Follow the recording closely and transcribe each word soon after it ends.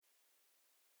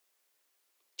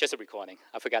Just a recording.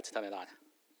 I forgot to turn it on.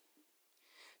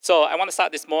 So I want to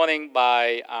start this morning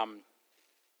by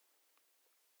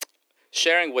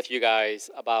sharing with you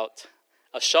guys about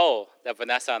a show that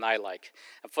Vanessa and I like.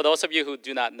 And for those of you who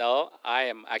do not know, I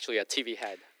am actually a TV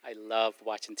head. I love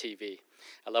watching TV.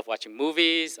 I love watching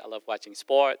movies. I love watching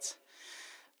sports.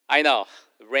 I know,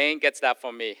 Rain gets that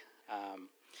from me.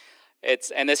 It's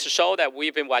a show that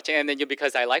we've been watching, and then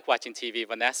because I like watching TV,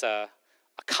 Vanessa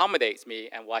accommodates me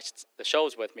and watches the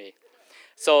shows with me.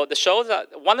 So the shows,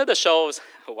 one of the shows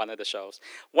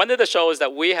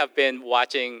that we have been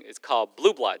watching is called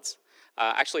Blue Bloods.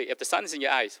 Actually, if the sun is in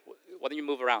your eyes, why don't you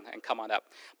move around and come on up?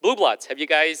 Blue Bloods. Have you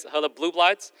guys heard of Blue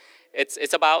Bloods?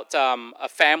 It's about a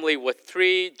family with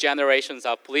 3 generations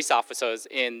of police officers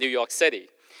in New York City.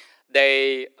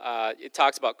 It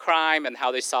talks about crime and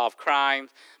how they solve crime,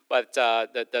 but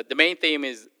the main theme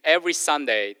is every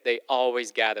Sunday they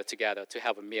always gather together to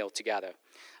have a meal together.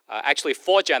 Actually,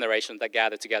 4 generations that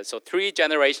gather together. So 3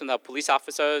 generations of police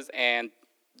officers and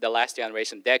the last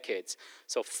generation, their kids.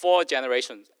 So 4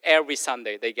 generations, every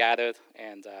Sunday they gathered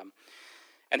and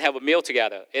have a meal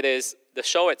together. The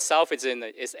show itself is in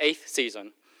its 8th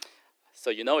season. So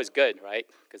you know it's good, right?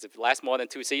 Because if it lasts more than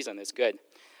 2 seasons, it's good.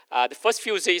 The first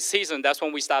few seasons, that's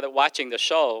when we started watching the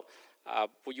show.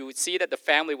 You would see that the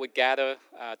family would gather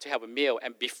to have a meal,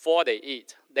 and before they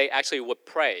eat, they actually would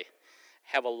pray,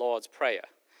 have a Lord's Prayer.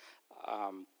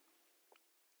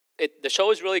 The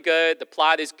show is really good, the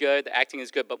plot is good, the acting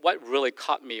is good, but what really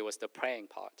caught me was the praying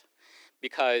part,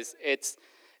 because it's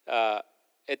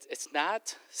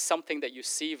not something that you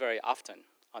see very often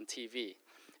on TV.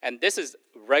 And this is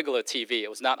regular TV. It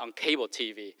was not on cable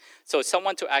TV. So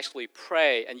someone to actually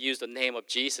pray and use the name of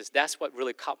Jesus, that's what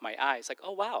really caught my eye. It's like,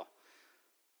 oh, wow,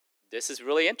 this is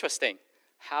really interesting.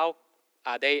 How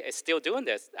are they still doing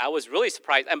this? I was really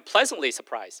surprised and pleasantly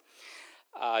surprised.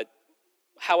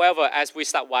 However, as we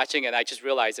start watching it, I just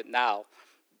realize it now,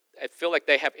 I feel like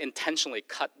they have intentionally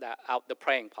cut out the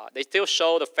praying part. They still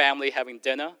show the family having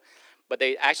dinner, but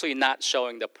they actually not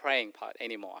showing the praying part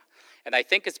anymore. And I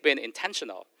think it's been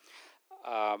intentional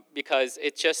because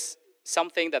it's just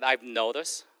something that I've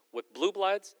noticed with Blue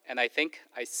Bloods, and I think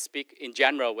I speak in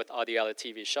general with all the other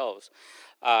TV shows.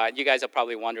 You guys are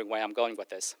probably wondering where I'm going with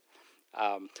this.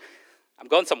 I'm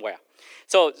going somewhere.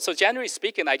 So generally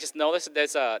speaking, I just noticed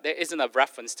there isn't a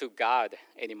reference to God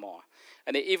anymore.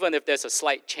 And even if there's a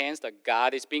slight chance that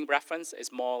God is being referenced,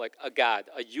 it's more like a God,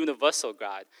 a universal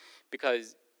God,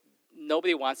 because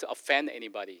nobody wants to offend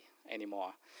anybody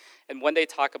anymore. And when they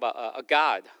talk about a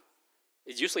God,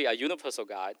 it's usually a universal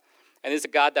God, and it's a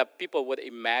God that people would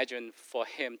imagine for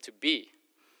him to be.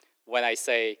 When I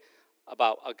say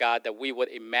about a God that we would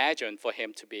imagine for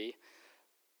him to be,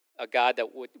 a God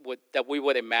that we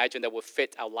would imagine that would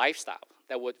fit our lifestyle,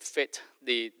 that would fit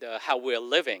the how we're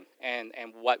living and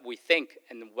what we think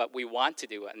and what we want to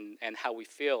do and how we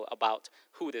feel about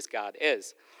who this God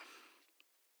is.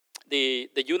 The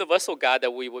universal God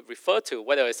that we would refer to,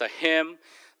 whether it's a him,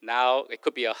 now it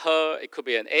could be a her, it could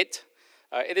be an it.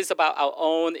 It is about our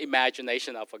own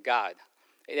imagination of a God.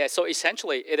 So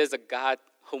essentially, it is a God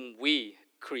whom we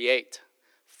create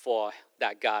for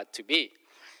that God to be.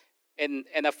 And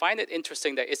I find it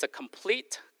interesting that it's a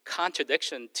complete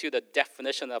contradiction to the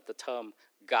definition of the term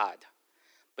God.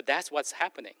 But that's what's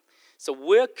happening. So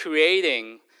we're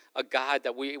creating a God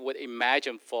that we would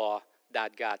imagine for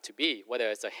that God to be, whether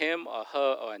it's a him or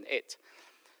her or an it.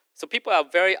 So people are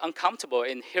very uncomfortable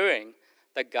in hearing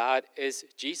that God is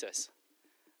Jesus.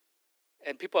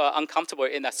 And people are uncomfortable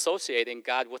in associating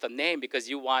God with a name because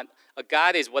a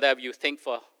God is whatever you think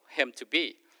for him to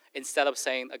be, instead of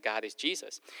saying a God is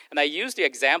Jesus. And I use the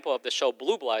example of the show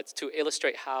Blue Bloods to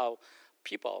illustrate how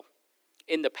people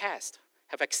in the past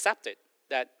have accepted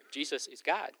that Jesus is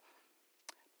God.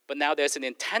 But now there's an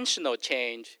intentional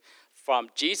change from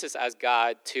Jesus as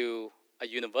God to a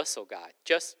universal God,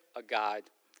 just a God,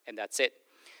 and that's it.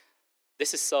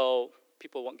 This is so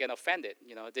people won't get offended.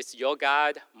 This is your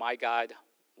God, my God,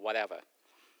 whatever.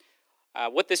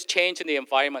 With this change in the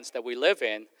environments that we live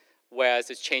in, whereas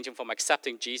it's changing from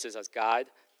accepting Jesus as God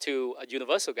to a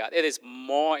universal God, it is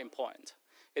more important.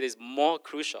 It is more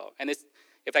crucial. And it's,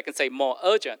 if I can say, more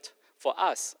urgent for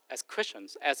us as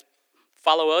Christians, as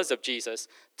followers of Jesus,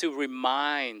 to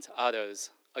remind others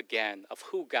again of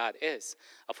who God is,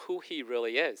 of who he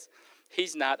really is.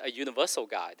 He's not a universal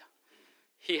God.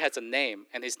 He has a name,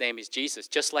 and his name is Jesus,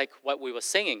 just like what we were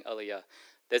singing earlier.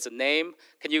 There's a name.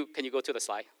 Can you go to the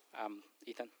slide,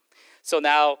 Ethan? So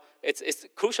now it's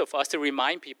crucial for us to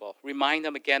remind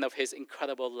them again of his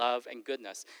incredible love and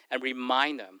goodness, and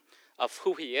remind them of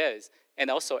who he is.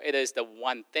 And also, it is the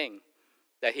one thing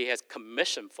that he has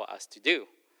commissioned for us to do.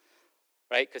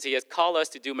 right? Because he has called us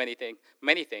to do many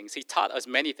things. He taught us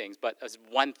many things, but there's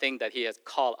one thing that he has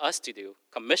called us to do,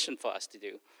 commissioned for us to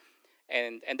do.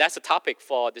 And that's a topic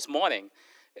for this morning.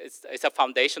 It's a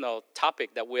foundational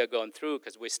topic that we're going through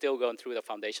because we're still going through the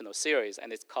foundational series,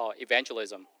 and it's called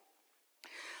evangelism.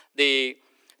 The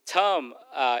term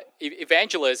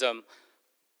evangelism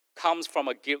comes from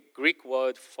a Greek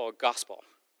word for gospel.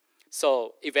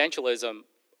 So evangelism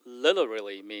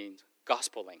literally means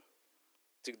gospeling,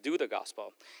 to do the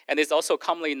gospel. And it's also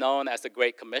commonly known as the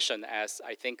Great Commission, as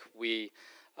I think we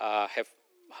have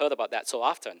heard about that so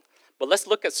often. But let's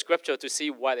look at Scripture to see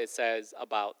what it says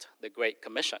about the Great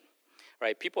Commission.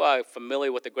 Right? People are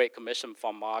familiar with the Great Commission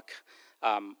from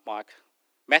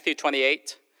Matthew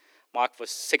 28, Mark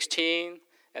verse 16,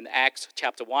 and Acts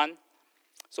chapter 1.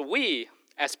 So we,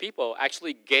 as people,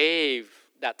 actually gave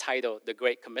that title, the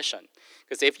Great Commission.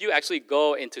 Because if you actually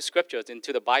go into Scriptures,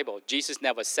 into the Bible, Jesus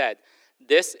never said,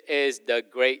 "This is the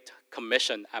Great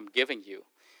Commission I'm giving you."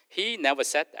 He never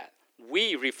said that.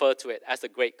 We refer to it as the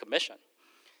Great Commission.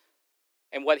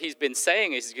 And what he's been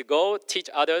saying is, you go teach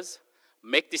others,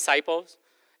 make disciples,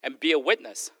 and be a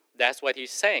witness. That's what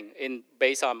he's saying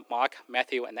based on Mark,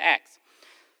 Matthew, and Acts.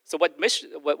 So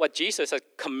what Jesus has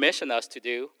commissioned us to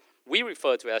do, we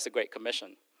refer to it as the Great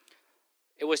Commission.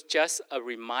 It was just a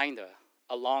reminder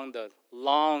along the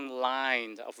long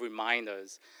line of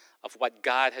reminders of what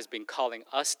God has been calling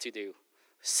us to do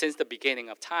since the beginning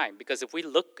of time. Because if we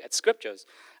look at Scriptures,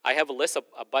 I have a list of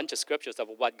a bunch of Scriptures of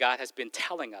what God has been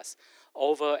telling us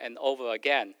over and over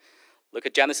again. Look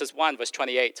at Genesis 1, verse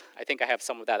 28. I think I have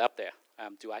some of that up there.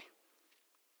 Do I?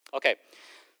 Okay.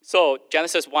 So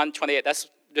Genesis 1:28,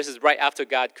 this is right after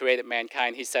God created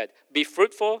mankind. He said, "Be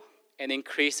fruitful and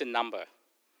increase in number."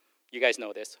 You guys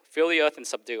know this. "Fill the earth and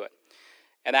subdue it."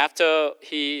 And after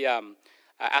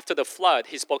the flood,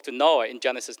 he spoke to Noah in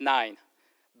Genesis 9,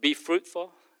 "Be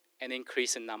fruitful and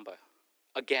increase in number."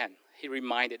 Again, he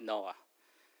reminded Noah.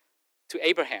 To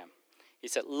Abraham, he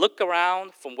said, "Look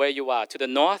around from where you are, to the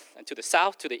north and to the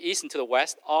south, to the east and to the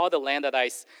west. All the land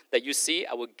that you see,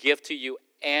 I will give to you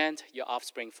and your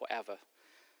offspring forever."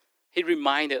 He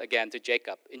reminded again to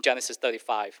Jacob in Genesis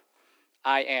 35,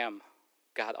 "I am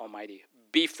God Almighty.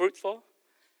 Be fruitful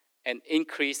and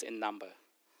increase in number."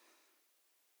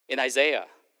 In Isaiah,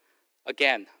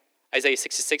 again, Isaiah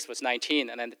 66, verse 19,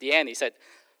 and then at the end he said,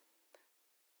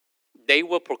 "They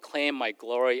will proclaim my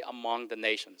glory among the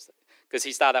nations." Because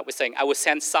he started out with saying, "I will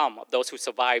send some of those who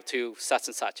survive to such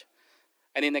and such."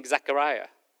 And in Zechariah,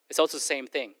 it's also the same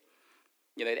thing.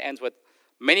 It ends with,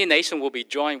 "Many nations will be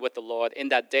joined with the Lord in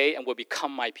that day and will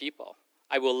become my people.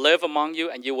 I will live among you,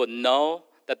 and you will know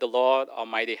that the Lord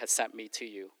Almighty has sent me to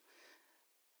you."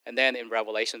 And then in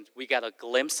Revelation, we got a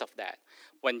glimpse of that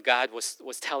when God was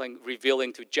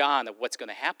revealing to John of what's going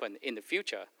to happen in the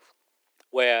future,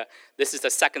 where this is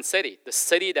the second city, the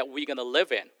city that we're going to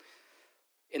live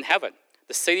in heaven.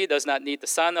 The city does not need the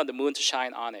sun or the moon to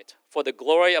shine on it, for the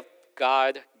glory of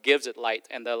God gives it light,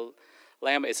 and the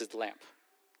Lamb is its lamp.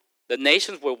 The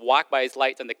nations will walk by its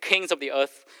light, and the kings of the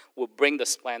earth will bring the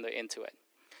splendor into it.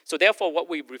 So therefore, what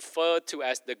we refer to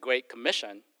as the Great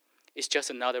Commission is just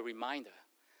another reminder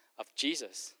of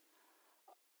Jesus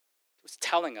who's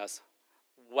telling us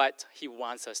what he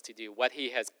wants us to do, what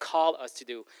he has called us to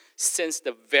do since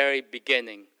the very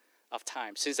beginning of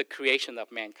time, since the creation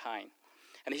of mankind.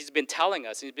 And he's been telling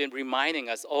us, he's been reminding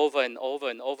us over and over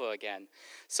and over again.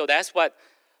 So that's what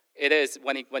it is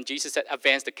when Jesus said,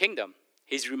 "Advance the kingdom."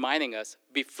 He's reminding us,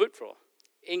 be fruitful,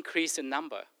 increase in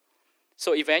number.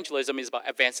 So evangelism is about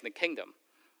advancing the kingdom.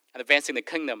 And advancing the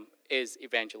kingdom is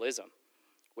evangelism,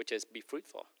 which is be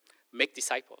fruitful, make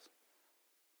disciples,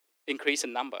 increase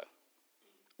in number.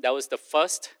 That was the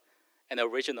first and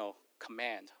original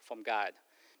command from God.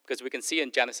 Because we can see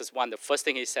in Genesis 1, the first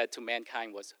thing he said to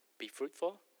mankind was, be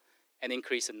fruitful and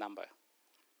increase in number.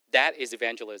 That is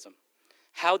evangelism.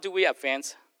 How do we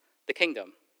advance the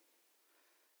kingdom?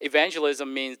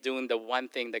 Evangelism means doing the one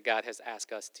thing that God has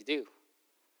asked us to do.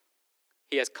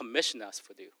 He has commissioned us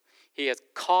to do. He has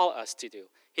called us to do.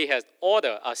 He has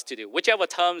ordered us to do. Whichever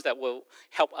terms that will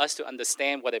help us to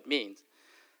understand what it means.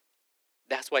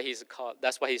 That's what he's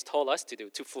told us to do,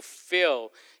 to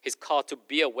fulfill his call to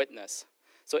be a witness.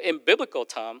 So in biblical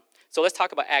terms, so let's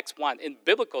talk about Acts 1. In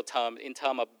biblical terms, in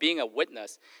terms of being a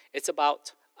witness, it's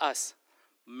about us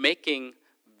making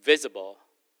visible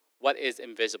what is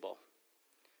invisible.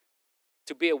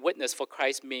 To be a witness for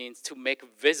Christ means to make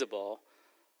visible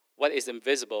what is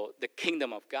invisible, the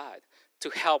kingdom of God, to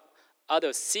help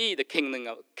others see the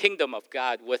kingdom of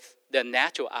God with their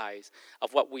natural eyes,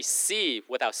 of what we see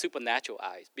with our supernatural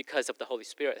eyes, because of the Holy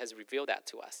Spirit has revealed that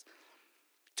to us.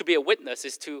 To be a witness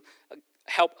is to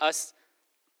help us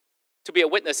to be a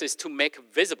witness is to make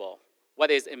visible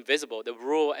what is invisible, the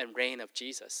rule and reign of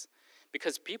Jesus.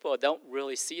 Because people don't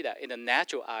really see that in the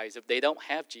natural eyes if they don't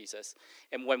have Jesus.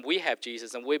 And when we have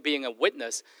Jesus and we're being a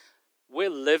witness, we're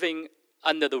living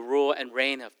under the rule and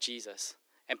reign of Jesus.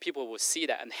 And people will see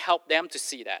that and help them to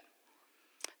see that.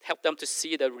 Help them to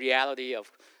see the reality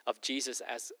of Jesus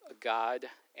as a God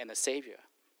and a Savior.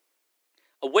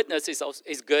 A witness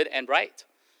is good and right.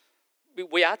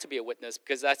 We are to be a witness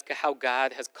because that's how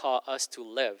God has called us to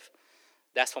live.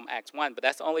 That's from Acts 1, but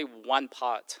that's only one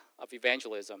part of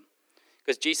evangelism.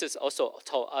 Because Jesus also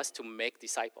told us to make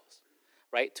disciples,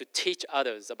 right? To teach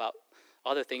others about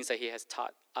all the things that he has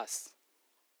taught us.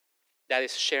 That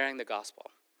is sharing the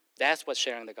gospel. That's what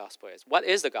sharing the gospel is. What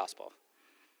is the gospel?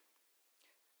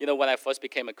 You know, when I first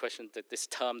became a Christian, this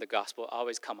term, the gospel,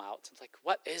 always come out. It's like,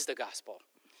 what is the gospel?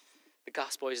 The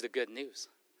gospel is the good news.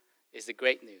 It's the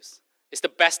great news. It's the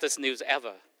bestest news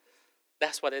ever.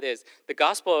 That's what it is. The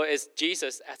gospel is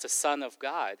Jesus as the Son of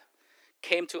God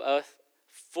came to earth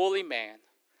fully man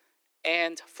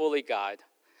and fully God,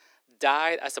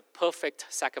 died as a perfect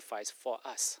sacrifice for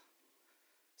us.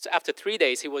 So after 3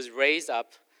 days, he was raised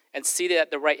up and seated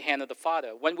at the right hand of the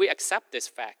Father. When we accept this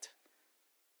fact,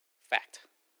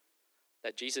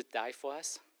 that Jesus died for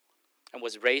us and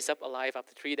was raised up alive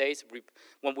after 3 days,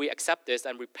 when we accept this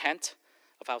and repent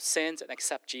of our sins and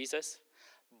accept Jesus,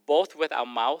 both with our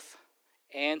mouth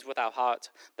and with our heart,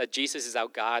 that Jesus is our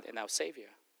God and our Savior,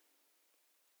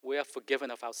 we are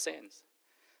forgiven of our sins.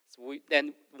 So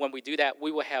then when we do that,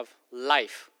 we will have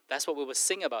life. That's what we will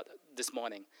sing about this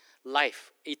morning.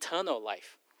 Life, eternal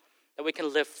life. That we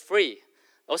can live free.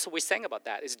 Also, we sang about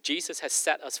that. Is Jesus has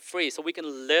set us free so we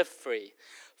can live free.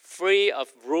 Free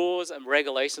of rules and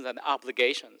regulations and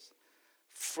obligations.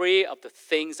 Free of the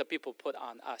things that people put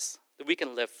on us. That we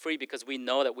can live free because we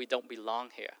know that we don't belong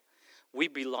here. We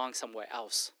belong somewhere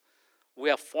else.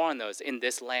 We are foreigners in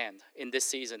this land, in this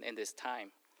season, in this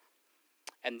time.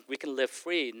 And we can live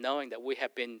free knowing that we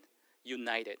have been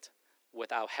united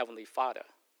with our Heavenly Father.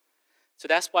 So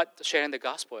that's what sharing the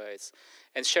gospel is.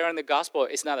 And sharing the gospel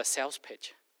is not a sales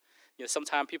pitch. You know,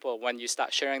 sometimes people, when you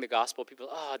start sharing the gospel, people,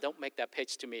 don't make that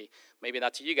pitch to me. Maybe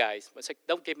not to you guys, but it's like,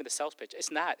 don't give me the sales pitch.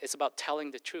 It's not. It's about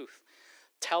telling the truth.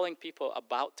 Telling people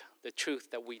about the truth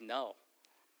that we know.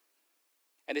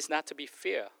 And it's not to be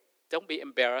fear. Don't be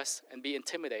embarrassed and be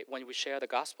intimidated when we share the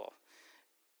gospel.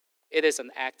 It is an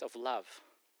act of love.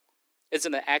 It's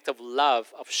an act of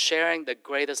love, of sharing the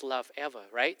greatest love ever,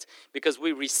 right? Because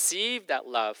we receive that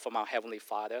love from our Heavenly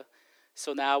Father.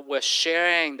 So now we're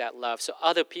sharing that love so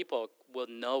other people will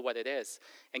know what it is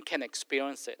and can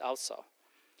experience it also.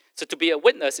 So to be a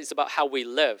witness is about how we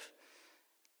live.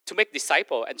 To make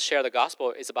disciples and share the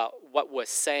gospel is about what we're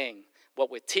saying, what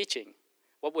we're teaching,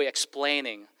 what we're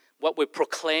explaining, what we're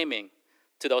proclaiming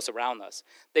to those around us.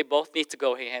 They both need to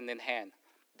go hand in hand.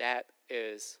 That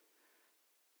is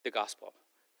the gospel.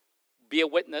 Be a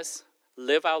witness,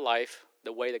 live our life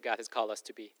the way that God has called us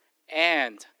to be,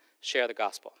 and share the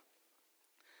gospel.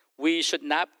 We should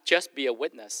not just be a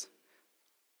witness,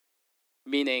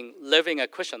 meaning living a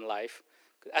Christian life,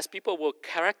 as people will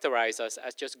characterize us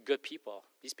as just good people.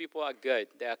 These people are good.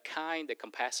 They are kind. They're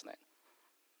compassionate.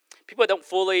 People don't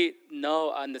fully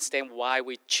understand why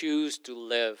we choose to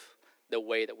live the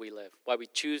way that we live, why we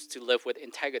choose to live with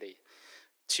integrity,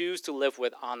 choose to live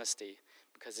with honesty,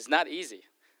 because it's not easy,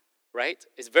 right?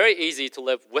 It's very easy to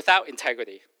live without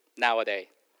integrity nowadays,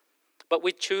 but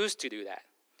we choose to do that.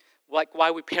 Like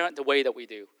why we parent the way that we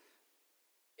do.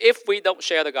 If we don't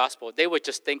share the gospel, they would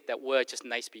just think that we're just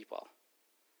nice people.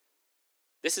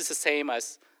 This is the same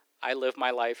as I live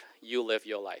my life, you live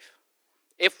your life.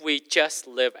 If we just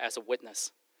live as a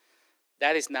witness,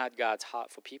 that is not God's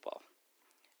heart for people.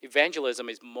 Evangelism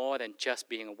is more than just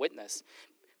being a witness.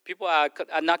 People are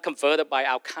not converted by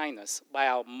our kindness, by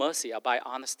our mercy, or by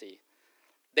honesty.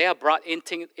 They are brought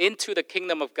into the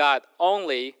kingdom of God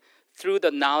only through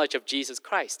the knowledge of Jesus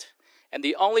Christ. And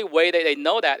the only way that they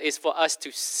know that is for us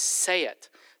to say it,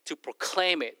 to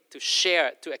proclaim it, to share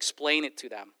it, to explain it to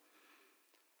them.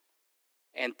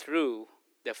 And through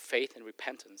their faith and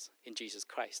repentance in Jesus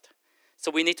Christ. So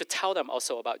we need to tell them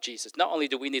also about Jesus. Not only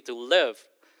do we need to live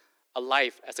a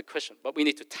life as a Christian, but we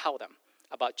need to tell them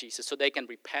about Jesus so they can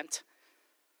repent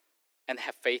and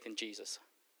have faith in Jesus.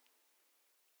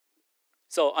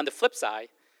 So on the flip side,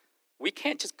 we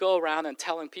can't just go around and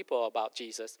telling people about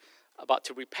Jesus, about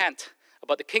to repent,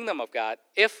 about the kingdom of God,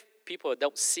 if people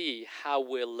don't see how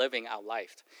we're living our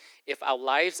life. If our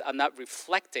lives are not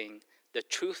reflecting the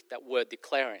truth that we're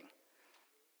declaring.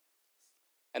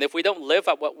 And if we don't live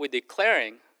up what we're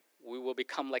declaring, we will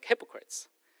become like hypocrites.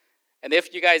 And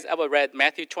if you guys ever read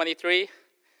Matthew 23,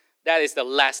 that is the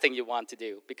last thing you want to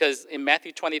do. Because in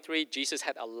Matthew 23, Jesus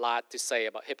had a lot to say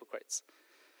about hypocrites.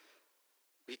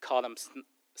 We call them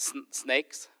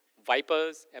snakes,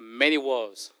 vipers, and many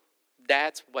wolves.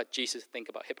 That's what Jesus thinks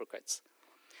about hypocrites.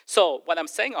 So what I'm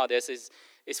saying all this is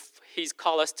he's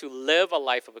called us to live a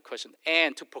life of a Christian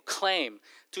and to proclaim,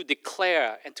 to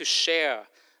declare, and to share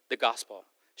the gospel.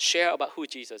 Share about who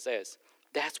Jesus is.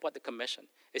 That's what the commission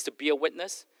is, to be a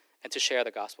witness and to share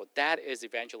the gospel. That is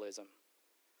evangelism.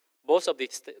 Both of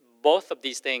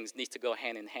these things need to go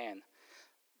hand in hand.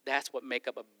 That's what make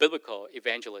up a biblical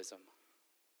evangelism.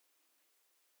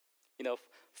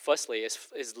 Firstly,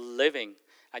 is living.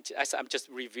 I'm just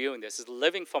reviewing this. Is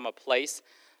living from a place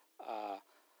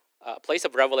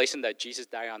of revelation that Jesus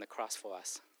died on the cross for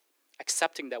us,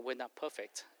 accepting that we're not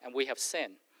perfect and we have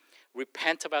sinned,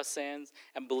 repent of our sins,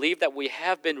 and believe that we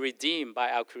have been redeemed by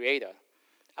our Creator,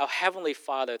 our Heavenly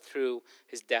Father, through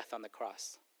His death on the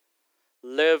cross.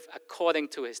 Live according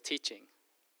to His teaching.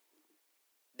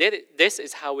 This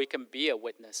is how we can be a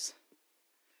witness.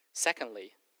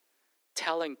 Secondly,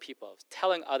 telling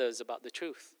others about the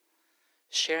truth,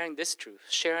 sharing this truth,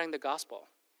 sharing the gospel.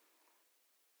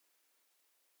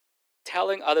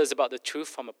 Telling others about the truth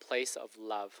from a place of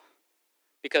love.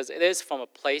 Because it is from a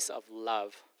place of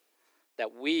love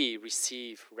that we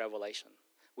receive revelation.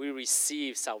 We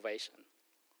receive salvation.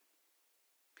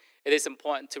 It is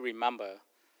important to remember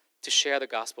to share the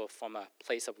gospel from a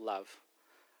place of love.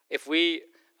 If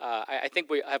I think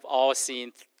we have all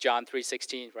seen John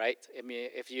 3:16, right? I mean,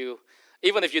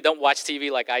 even if you don't watch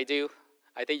TV like I do,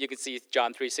 I think you can see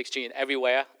John 3:16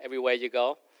 everywhere you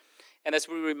go. And as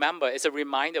we remember, it's a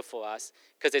reminder for us,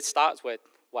 because it starts with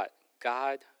what?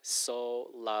 God so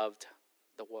loved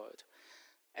the world.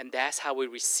 And that's how we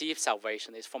receive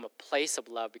salvation, is from a place of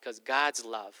love, because God's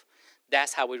love.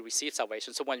 That's how we receive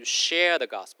salvation. So when you share the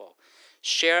gospel,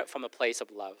 share it from a place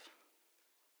of love.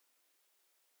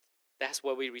 That's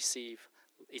where we receive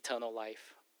eternal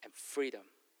life and freedom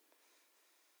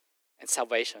and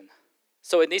salvation.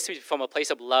 So it needs to be from a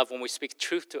place of love when we speak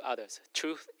truth to others,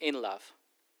 truth in love.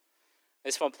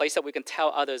 It's from a place that we can tell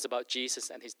others about Jesus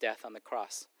and His death on the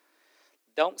cross.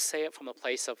 Don't say it from a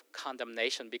place of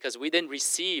condemnation, because we didn't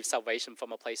receive salvation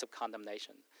from a place of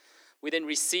condemnation. We didn't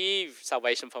receive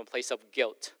salvation from a place of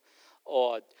guilt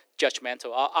or judgmental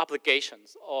or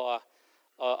obligations or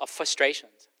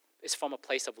frustrations. It's from a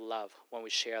place of love when we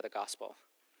share the gospel.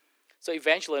 So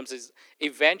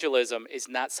evangelism is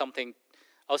not something,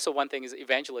 also one thing is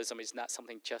evangelism is not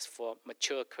something just for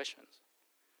mature Christians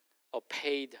or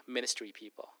paid ministry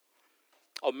people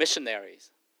or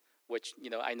missionaries, which,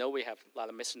 I know we have a lot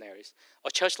of missionaries,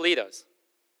 or church leaders.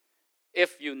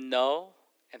 If you know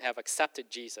and have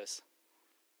accepted Jesus,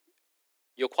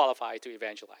 you're qualified to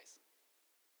evangelize.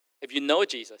 If you know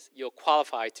Jesus, you're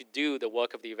qualified to do the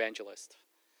work of the evangelist.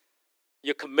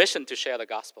 You're commissioned to share the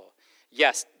gospel.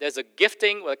 Yes, there's a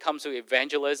gifting when it comes to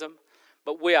evangelism,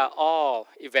 but we are all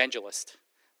evangelists.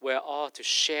 We're all to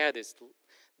share this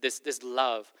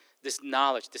love, this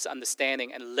knowledge, this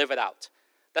understanding, and live it out.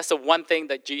 That's the one thing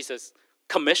that Jesus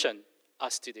commissioned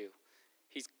us to do.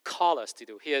 He's called us to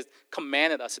do. He has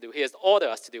commanded us to do. He has ordered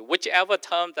us to do. Whichever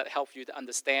term that helps you to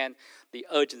understand the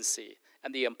urgency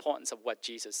and the importance of what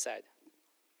Jesus said.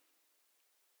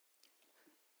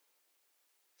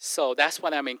 So that's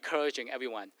what I'm encouraging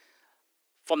everyone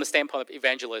from the standpoint of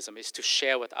evangelism, is to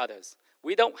share with others.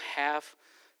 We don't have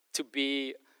to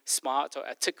be smart or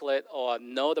articulate or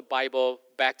know the Bible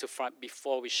back to front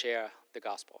before we share the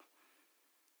gospel.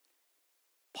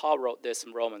 Paul wrote this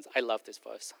in Romans. I love this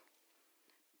verse.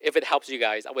 If it helps you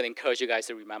guys, I would encourage you guys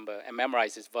to remember and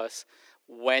memorize this verse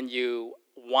when you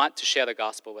want to share the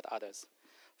gospel with others.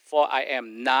 For I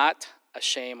am not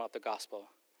ashamed of the gospel,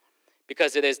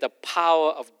 because it is the power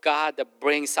of God that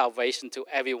brings salvation to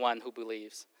everyone who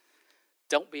believes.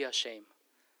 Don't be ashamed.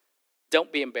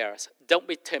 Don't be embarrassed. Don't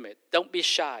be timid. Don't be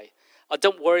shy. Or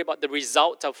don't worry about the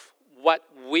result of what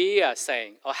we are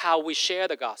saying or how we share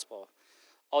the gospel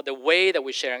or the way that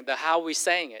we're sharing, how we're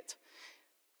saying it.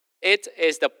 It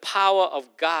is the power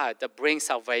of God that brings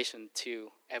salvation to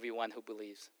everyone who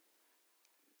believes.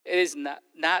 It is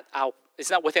it's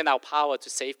not within our power to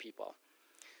save people.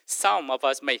 Some of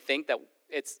us may think that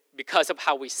it's because of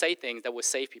how we say things that will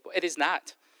save people. It is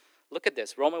not. Look at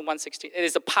this, Romans 1:16. It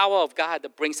is the power of God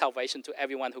that brings salvation to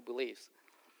everyone who believes.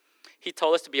 He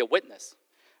told us to be a witness,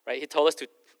 right? He told us to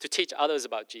teach others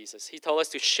about Jesus. He told us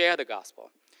to share the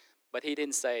gospel. But he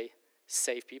didn't say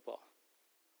save people.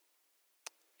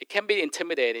 It can be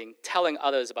intimidating telling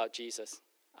others about Jesus.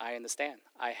 I understand.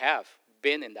 I have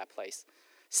been in that place.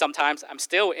 Sometimes I'm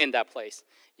still in that place.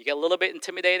 You get a little bit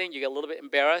intimidating, you get a little bit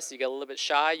embarrassed, you get a little bit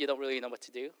shy, you don't really know what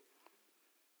to do.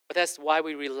 But that's why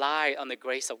we rely on the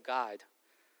grace of God,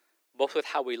 both with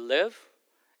how we live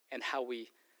and how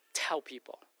we tell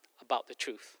people about the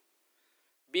truth.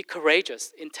 Be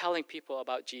courageous in telling people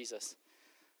about Jesus,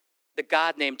 the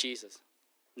God named Jesus,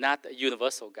 not a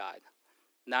universal God,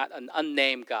 not an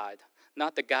unnamed God,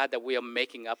 not the God that we are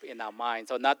making up in our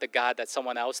minds, or not the God that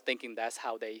someone else thinking that's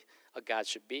how a God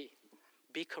should be.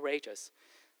 Be courageous.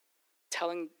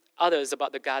 Telling others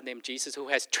about the God named Jesus who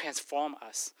has transformed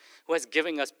us, who has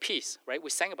given us peace, right? We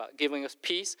sang about it, giving us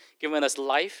peace, giving us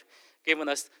life, giving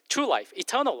us true life,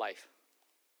 eternal life.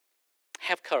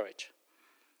 Have courage.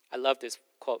 I love this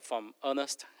quote from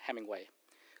Ernest Hemingway.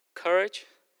 Courage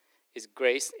is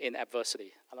grace in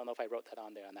adversity. I don't know if I wrote that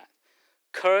on there or not.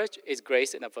 Courage is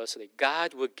grace in adversity.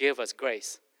 God will give us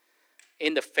grace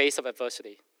in the face of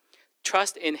adversity.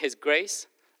 Trust in his grace,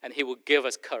 and he will give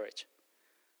us courage.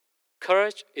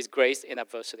 Courage is grace in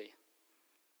adversity.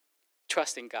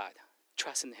 Trust in God.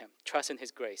 Trust in him. Trust in his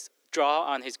grace. Draw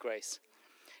on his grace.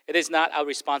 It is not our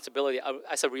responsibility,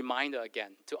 as a reminder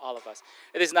again to all of us,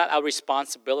 it is not our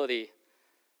responsibility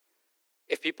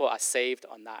if people are saved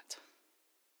or not.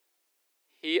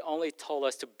 He only told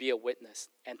us to be a witness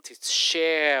and to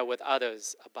share with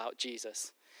others about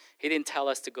Jesus. He didn't tell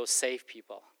us to go save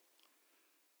people.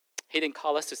 He didn't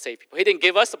call us to save people. He didn't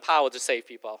give us the power to save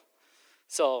people.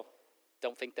 So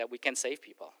don't think that we can save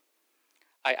people.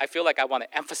 I feel like I want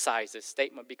to emphasize this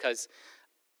statement because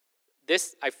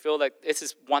I feel like this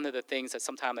is one of the things that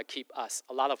sometimes that keep us,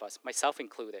 a lot of us, myself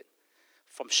included,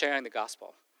 from sharing the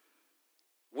gospel.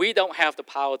 We don't have the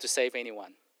power to save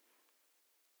anyone.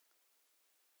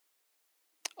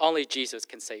 Only Jesus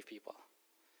can save people.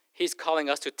 He's calling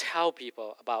us to tell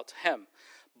people about him,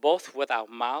 both with our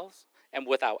mouths and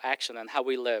with our action and how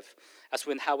we live, as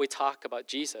in how we talk about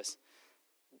Jesus.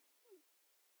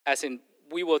 As in,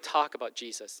 we will talk about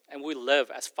Jesus and we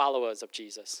live as followers of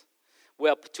Jesus. We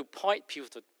are to point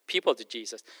people to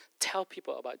Jesus, tell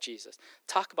people about Jesus,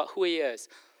 talk about who he is.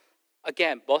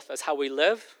 Again, both as how we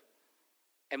live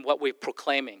and what we're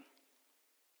proclaiming.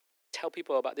 Tell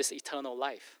people about this eternal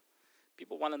life.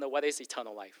 People want to know what is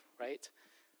eternal life, right?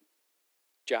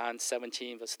 John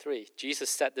 17, verse 3. Jesus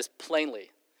said this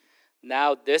plainly.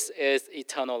 Now this is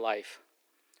eternal life,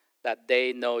 that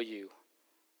they know you,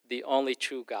 the only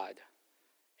true God,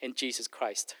 and Jesus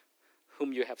Christ,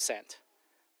 whom you have sent.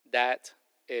 That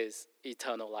is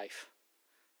eternal life.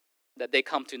 That they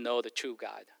come to know the true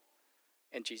God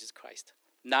and Jesus Christ.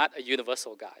 Not a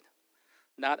universal God.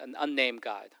 Not an unnamed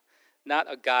God. Not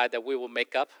a God that we will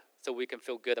make up so we can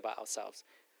feel good about ourselves.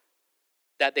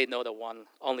 That they know the one,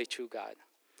 only true God.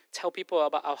 Tell people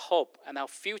about our hope and our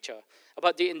future,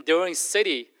 about the enduring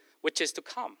city which is to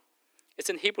come. It's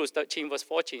in Hebrews 13, verse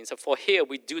 14. So for here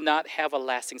we do not have a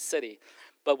lasting city,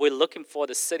 but we're looking for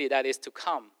the city that is to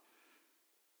come.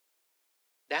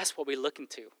 That's what we're looking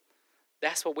to.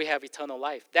 That's what we have eternal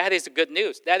life. That is the good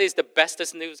news. That is the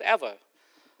bestest news ever.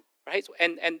 Right?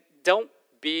 And don't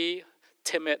be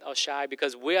timid or shy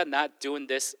because we are not doing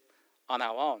this on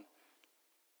our own.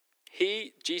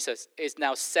 Jesus, is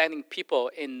now sending people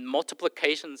in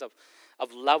multiplications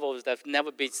of levels that have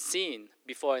never been seen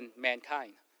before in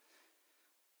mankind.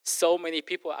 So many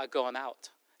people are going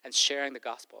out and sharing the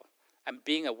gospel and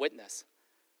being a witness.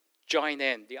 Join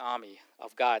in the army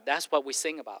of God. That's what we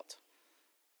sing about.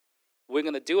 We're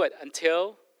going to do it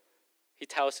until he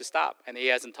tells us to stop, and he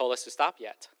hasn't told us to stop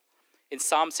yet. In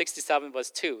Psalm 67,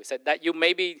 verse 2, it said that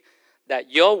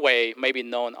your way may be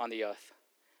known on the earth,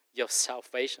 your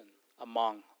salvation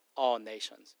among all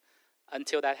nations.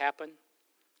 Until that happens,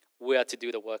 we are to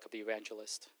do the work of the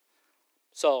evangelist.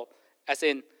 So, as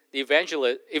in the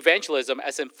evangelism,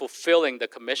 as in fulfilling the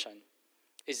commission,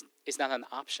 is not an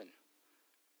option.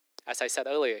 As I said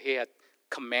earlier, he had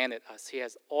commanded us. He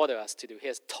has ordered us to do. He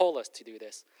has told us to do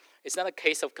this. It's not a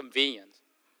case of convenience.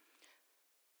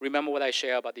 Remember what I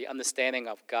shared about the understanding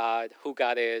of God, who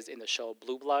God is in the show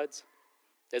Blue Bloods?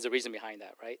 There's a reason behind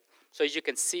that, right? So you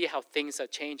can see how things are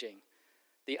changing.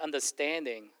 The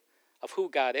understanding of who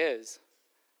God is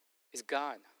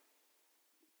gone.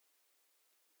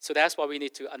 So that's why we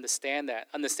need to understand that.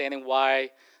 Understanding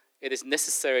why it is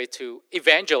necessary to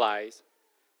evangelize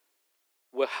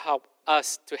will help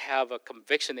us to have a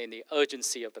conviction in the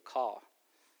urgency of the call.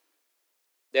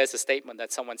 There's a statement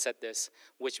that someone said this,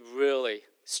 which really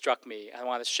struck me. I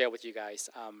want to share with you guys.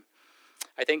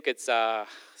 I think it's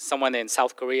someone in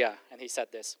South Korea, and he said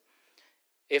this.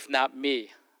 If not me,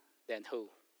 then who?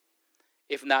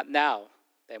 If not now,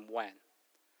 then when?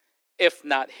 If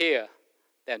not here,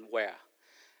 then where?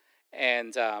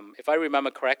 And if I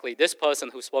remember correctly, this person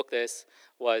who spoke this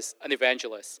was an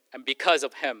evangelist. And because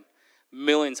of him,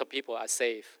 millions of people are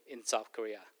saved in South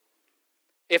Korea.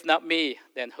 If not me,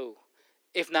 then who?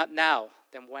 If not now,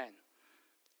 then when?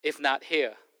 If not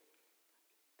here,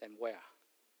 then where?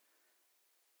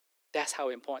 That's how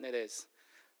important it is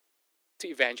to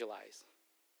evangelize.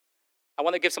 I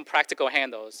want to give some practical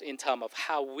handles in terms of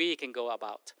how we can go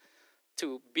about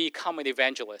to become an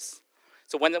evangelist.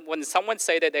 So when someone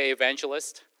say that they're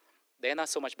evangelist, they're not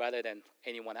so much better than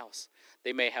anyone else.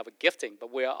 They may have a gifting,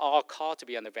 but we are all called to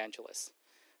be an evangelist.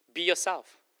 Be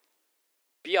yourself.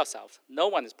 Be yourself. No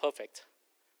one is perfect.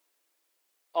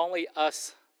 Only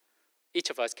us, each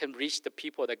of us, can reach the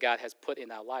people that God has put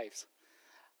in our lives.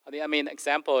 I mean,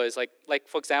 example is like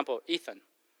for example, Ethan.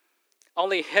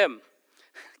 Only him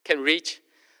can reach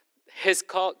his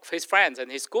friends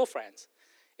and his school friends.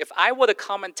 If I were to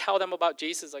come and tell them about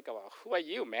Jesus, like, well, who are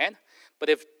you, man? But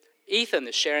if Ethan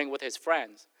is sharing with his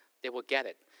friends, they will get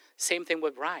it. Same thing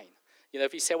with Ryan.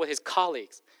 If he share with his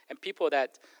colleagues and people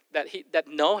that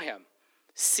know him,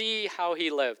 see how he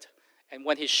lived, and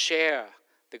when he share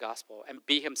the gospel and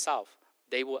be himself,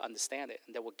 they will understand it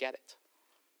and they will get it.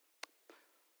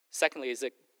 Secondly, is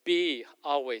that be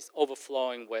always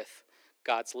overflowing with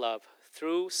God's love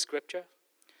through Scripture,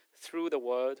 through the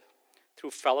Word,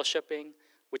 through fellowshipping,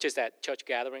 which is at church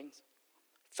gatherings,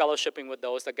 fellowshipping with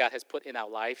those that God has put in our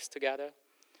lives together,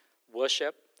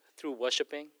 worship, through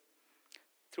worshiping,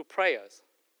 through prayers.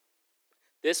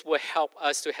 This will help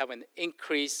us to have an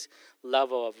increased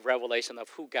level of revelation of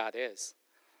who God is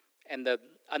and the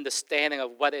understanding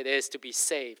of what it is to be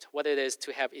saved, what it is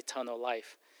to have eternal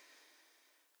life,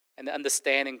 and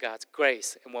understanding God's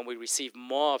grace. And when we receive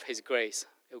more of His grace,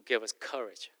 it will give us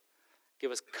courage.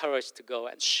 Give us courage to go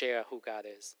and share who God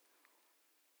is.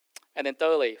 And then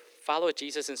thirdly, follow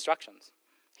Jesus' instructions.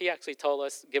 He actually told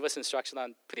us, give us instruction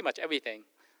on pretty much everything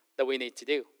that we need to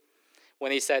do.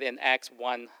 When he said in Acts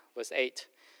 1, verse 8,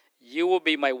 "You will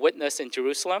be my witness in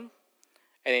Jerusalem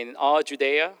and in all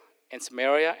Judea and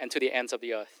Samaria and to the ends of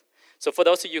the earth." So for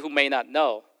those of you who may not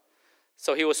know,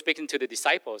 so he was speaking to the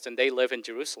disciples and they live in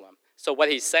Jerusalem. So what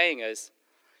he's saying is,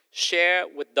 share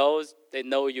with those that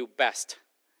know you best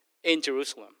in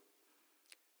Jerusalem.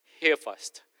 Here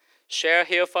first. Share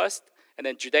here first, and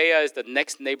then Judea is the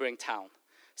next neighboring town.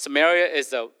 Samaria is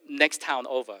the next town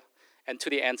over, and to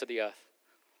the ends of the earth.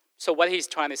 So what he's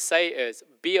trying to say is,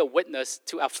 be a witness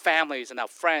to our families and our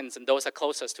friends and those that are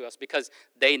closest to us because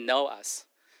they know us.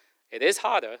 It is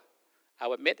harder.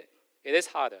 I'll admit it. It is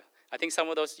harder. I think some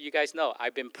of those you guys know,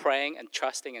 I've been praying and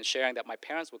trusting and sharing that my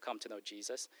parents will come to know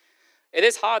Jesus. It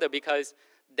is harder because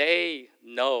they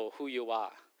know who you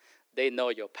are. They know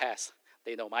your past.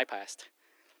 They know my past.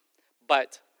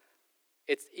 But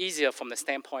it's easier from the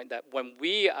standpoint that when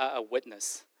we are a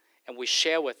witness and we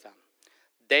share with them,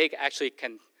 they actually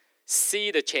can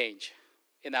see the change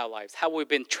in our lives, how we've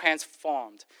been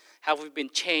transformed, how we've been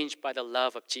changed by the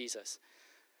love of Jesus.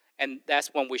 And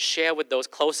that's when we share with those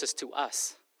closest to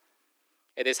us.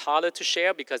 It is harder to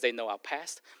share because they know our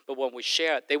past, but when we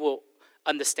share it, they will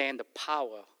understand the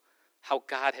power, how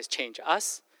God has changed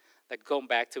us. Like going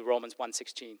back to Romans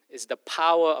 1:16, is the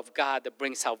power of God that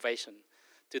brings salvation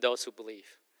to those who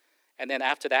believe. And then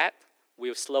after that,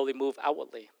 we'll slowly move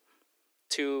outwardly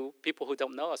to people who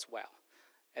don't know us well.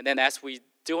 And then as we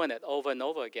doing it over and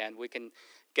over again, we can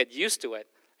get used to it,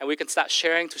 and we can start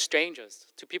sharing to strangers,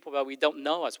 to people that we don't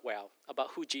know as well,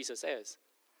 about who Jesus is,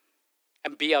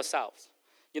 and be ourselves.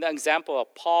 An example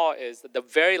of Paul is the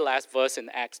very last verse in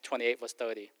Acts 28, verse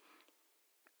 30.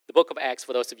 The book of Acts,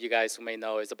 for those of you guys who may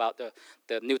know, is about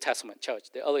the New Testament church,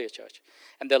 the earlier church.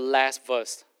 And the last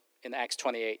verse in Acts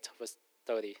 28, verse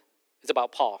 30, is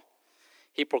about Paul.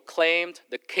 He proclaimed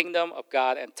the kingdom of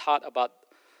God and taught about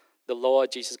the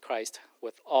Lord Jesus Christ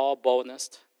with all boldness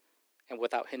and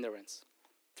without hindrance,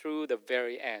 through the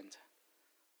very end,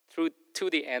 to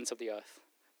the ends of the earth.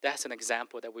 That's an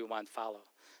example that we want to follow.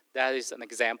 That is an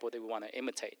example that we want to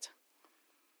imitate.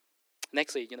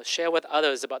 Nextly, share with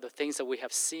others about the things that we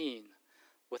have seen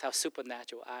with our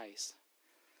supernatural eyes,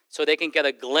 so they can get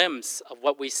a glimpse of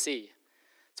what we see.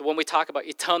 So when we talk about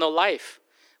eternal life,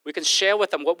 we can share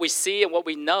with them what we see and what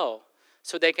we know,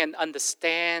 so they can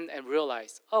understand and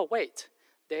realize, oh, wait,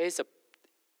 there is a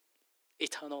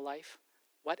eternal life.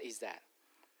 What is that?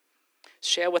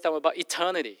 Share with them about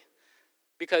eternity,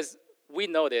 because we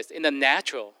know this. In the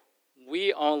natural,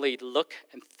 we only look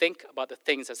and think about the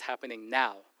things that's happening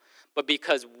now. But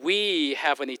because we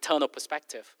have an eternal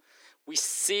perspective, we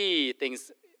see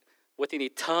things with an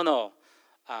eternal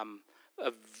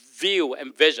view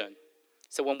and vision.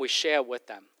 So when we share with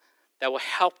them, that will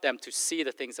help them to see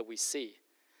the things that we see.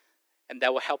 And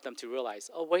that will help them to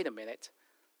realize, oh, wait a minute.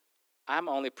 I'm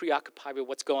only preoccupied with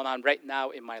what's going on right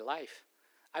now in my life.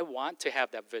 I want to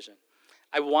have that vision.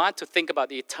 I want to think about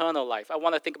the eternal life. I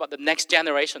want to think about the next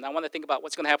generation. I want to think about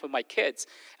what's going to happen with my kids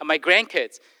and my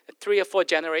grandkids 3 or 4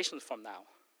 generations from now.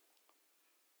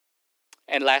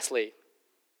 And lastly,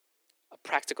 a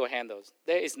practical handle.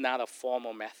 There is not a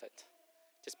formal method.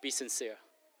 Just be sincere.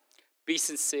 Be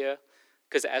sincere,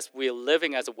 because as we're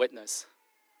living as a witness,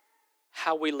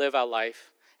 how we live our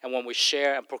life, and when we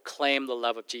share and proclaim the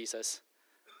love of Jesus,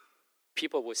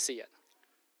 people will see it.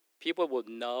 People will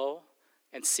know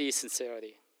and see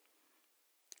sincerity.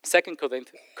 2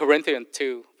 Corinthians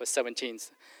 2, verse 17,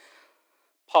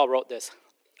 Paul wrote this,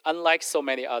 unlike so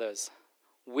many others,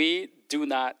 we do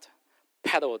not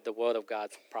peddle the word of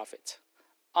God for profit.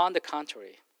 On the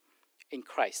contrary, in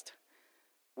Christ,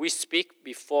 we speak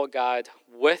before God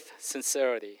with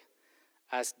sincerity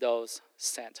as those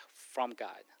sent from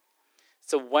God.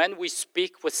 So when we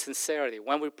speak with sincerity,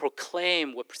 when we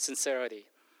proclaim with sincerity,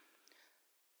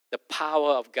 the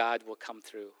power of God will come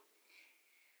through.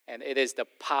 And it is the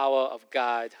power of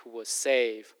God who will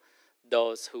save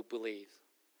those who believe.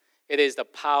 It is the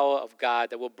power of God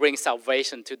that will bring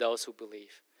salvation to those who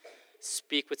believe.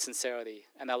 Speak with sincerity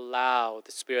and allow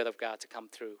the Spirit of God to come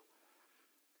through.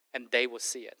 And they will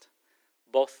see it,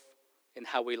 both in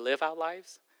how we live our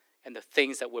lives and the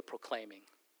things that we're proclaiming.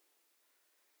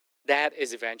 That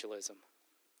is evangelism.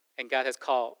 And God has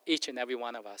called each and every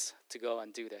one of us to go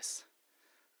and do this.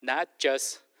 Not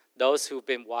just those who've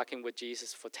been walking with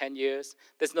Jesus for 10 years.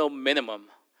 There's no minimum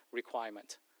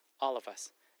requirement. All of us.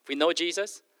 If we know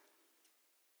Jesus,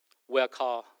 we're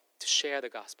called to share the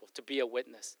gospel, to be a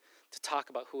witness, to talk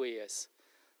about who he is.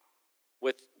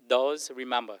 With those,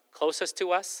 remember, closest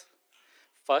to us,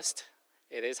 first,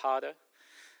 it is harder.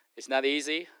 It's not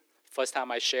easy. First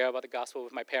time I share about the gospel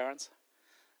with my parents,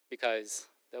 because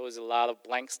there was a lot of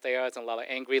blank stares and a lot of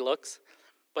angry looks.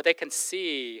 But they can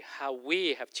see how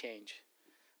we have changed.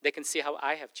 They can see how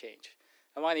I have changed.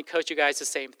 I want to encourage you guys the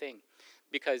same thing,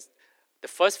 because the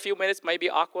first few minutes may be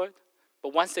awkward,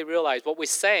 but once they realize what we're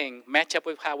saying match up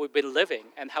with how we've been living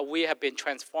and how we have been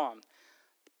transformed,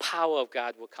 the power of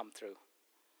God will come through.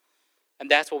 And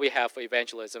that's what we have for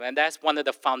evangelism. And that's one of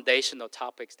the foundational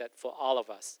topics that for all of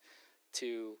us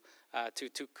to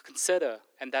consider.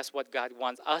 And that's what God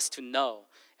wants us to know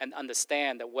and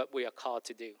understand that what we are called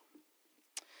to do.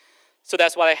 So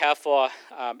that's what I have for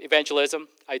evangelism.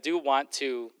 I do want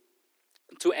to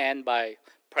end by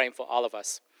praying for all of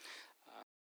us.